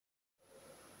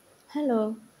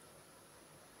Hello,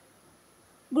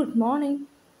 good morning.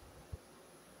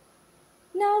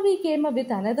 Now we came up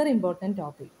with another important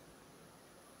topic.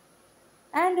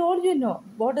 And all you know,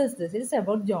 what is this? It's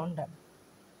about John Donne.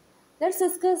 Let's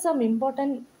discuss some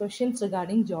important questions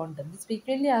regarding John Donne. It's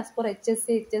frequently asked for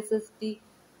HSA, HSST,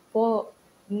 for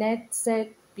NET, SET,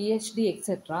 PhD,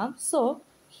 etc. So,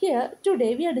 here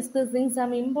today we are discussing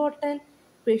some important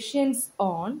questions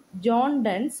on John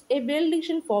Donne's A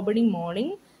Valediction Forbidding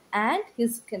Mourning and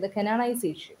the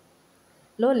Canonization.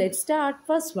 Now, let's start.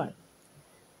 First one.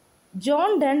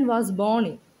 John Donne was born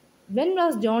in. When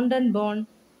was John Donne born?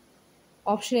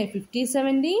 Option A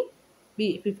 5070,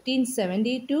 B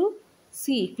 1572,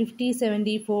 C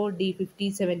 5074, D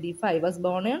 5075. Was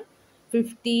born in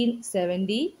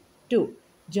 1572.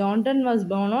 John Donne was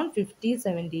born on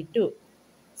 5072.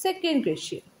 Second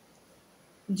question.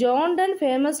 John Donne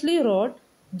famously wrote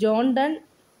John Donne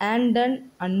and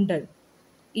Donne Undone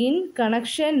in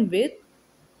connection with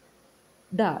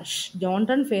dash. John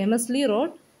Donne famously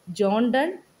wrote John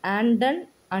Donne and Donne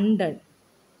Undone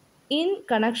in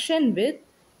connection with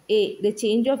A. The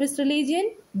change of his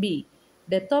religion, B.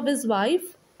 Death of his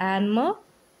wife, Anne,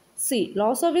 C.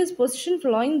 Loss of his position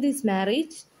following this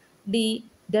marriage, D.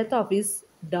 Death of his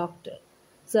doctor.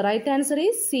 So, right answer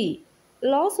is C.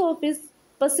 Loss of his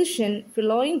position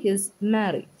following his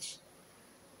marriage.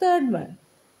 Third one.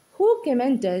 Who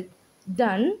commended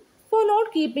Donne for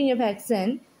not keeping a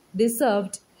accent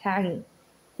deserved hanging?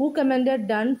 Who commended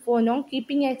Donne for not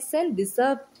keeping accent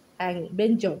deserved hanging?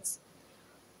 Ben Jonson.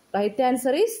 Right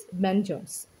answer is Ben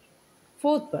Jonson.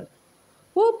 Fourth one.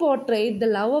 Who portrayed the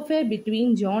love affair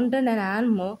between John Donne and Anne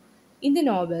More in the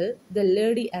novel The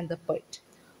Lady and the Poet?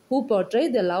 Who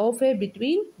portrayed the love affair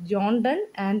between John Donne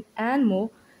and Anne More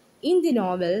in the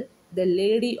novel The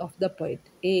Lady of the Poet?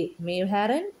 A. Maeve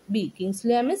Herron, B.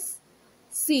 Kingsley Amis,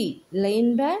 C.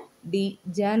 Lane Bann, D.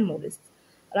 Jan Morris.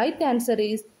 Right answer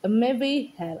is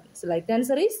Maeve Herron. So right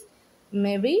answer is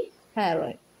Maeve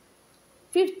Herron.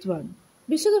 Fifth one.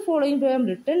 Which of the following poem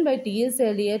written by T.S.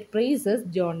 Eliot praises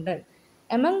John Donne?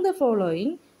 Among the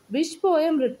following, which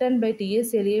poem written by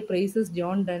T.S. Eliot praises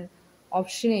John Donne?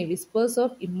 Option A. Whispers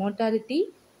of Immortality,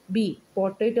 B.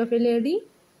 Portrait of a Lady,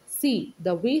 C.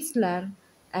 The Waste Land,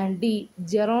 and D.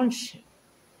 Gerontion.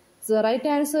 So the right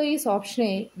answer is option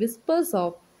A. Whispers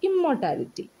of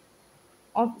Immortality.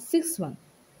 Of sixth one.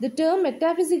 The term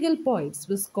metaphysical poets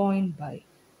was coined by,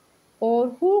 or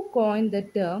who coined the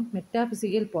term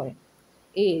metaphysical poet?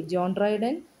 A. John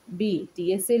Dryden, B.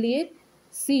 T.S. Eliot,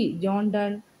 C. John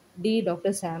Donne, D.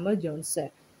 Dr. Samuel Johnson.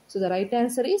 So the right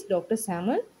answer is Dr.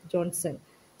 Samuel Johnson.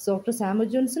 So Dr. Samuel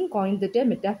Johnson coined the term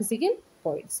metaphysical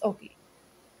poets. Okay.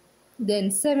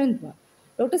 Then seventh one.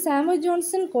 Dr. Samuel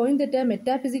Johnson coined the term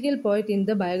metaphysical poet in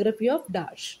the biography of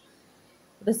Dash.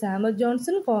 Dr. Samuel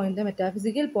Johnson coined the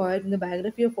metaphysical poet in the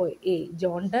biography of A.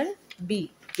 John Donne,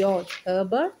 B. George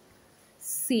Herbert,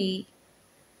 C.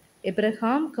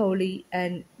 Abraham Cowley,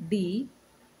 and D.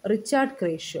 Richard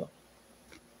Crashaw.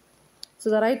 So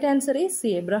the right answer is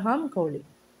C. Abraham Cowley.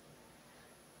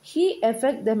 He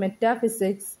affected the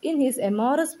metaphysics in his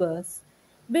amorous verse,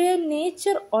 where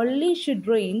nature only should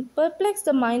reign, perplex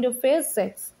the mind of fair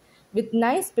sex with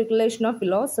nice speculation of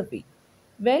philosophy,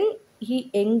 when he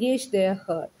engaged their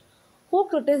heart. Who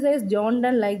criticized John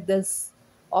Donne like this?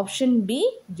 Option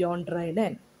B. John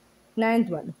Dryden. Ninth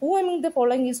one. Who among the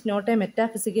following is not a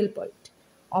metaphysical poet?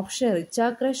 Option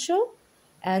Richard Crashaw,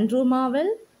 Andrew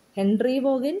Marvell, Henry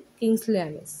Vaughan, Kingsley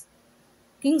Amis.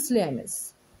 Kingsley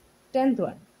Amis. Tenth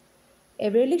one. A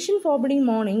Valediction Forbidding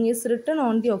Mourning is written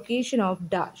on the occasion of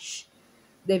dash.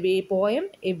 The way poem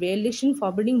A Valediction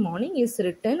Forbidding Mourning is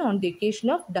written on the occasion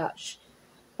of dash.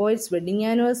 Poet's wedding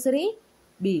anniversary,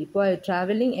 B. Poet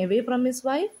travelling away from his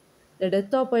wife, the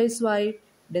death of poet's wife,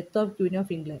 death of Queen of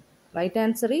England. Right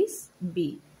answer is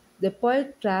B. The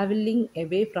poet travelling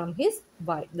away from his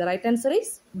wife. The right answer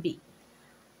is B.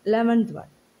 11th one.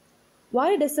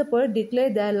 Why does the poet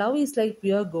declare that love is like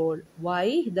pure gold?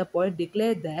 Why the poet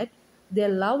declared that their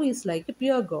love is like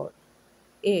pure gold?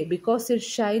 A. Because it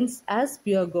shines as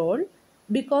pure gold.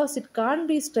 Because it can't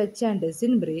be stretched and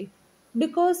doesn't break.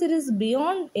 Because it is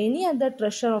beyond any other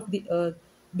treasure of the earth.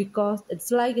 Because it's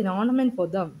like an ornament for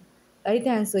them. Right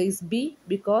answer is B.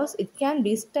 Because it can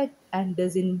be stretched and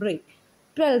doesn't break.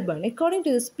 12th one. According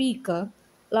to the speaker,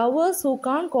 lovers who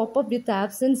can't cope up with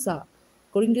absence are.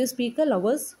 According to the speaker,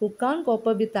 lovers who can't cope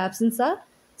up with absence are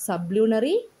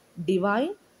sublunary,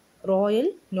 divine,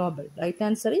 royal, noble. Right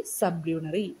answer is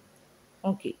sublunary.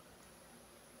 Okay.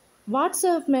 What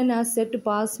sort of men are said to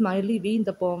pass mildly way in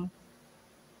the poem?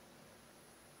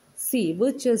 C.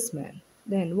 Virtuous men.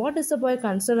 Then what does the poet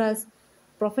consider as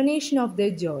profanation of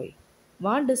their joy?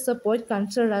 What does the poet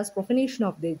consider as profanation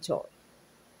of their joy?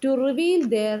 To reveal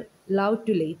their love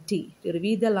to laity. To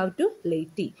reveal their love to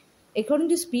laity. According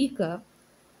to speaker,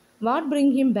 what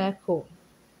bring him back home?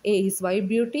 A. His wife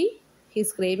beauty,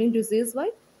 his craving to see his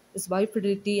wife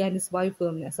fidelity, and his wife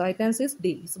firmness. Right answer is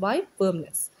D. His wife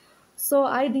firmness. So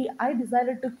I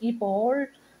decided to keep all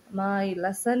my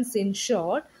lessons in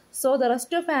short. So the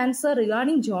rest of answer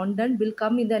regarding John Donne will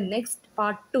come in the next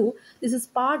part 2. This is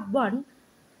part 1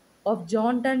 of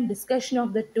John Donne discussion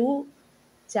of the two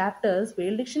chapters,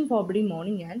 Valediction, Forbidding,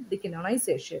 Mourning, and the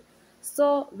Canonization.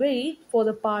 So wait for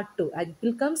the part 2 and it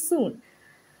will come soon.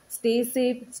 Stay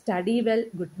safe, study well,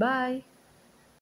 goodbye.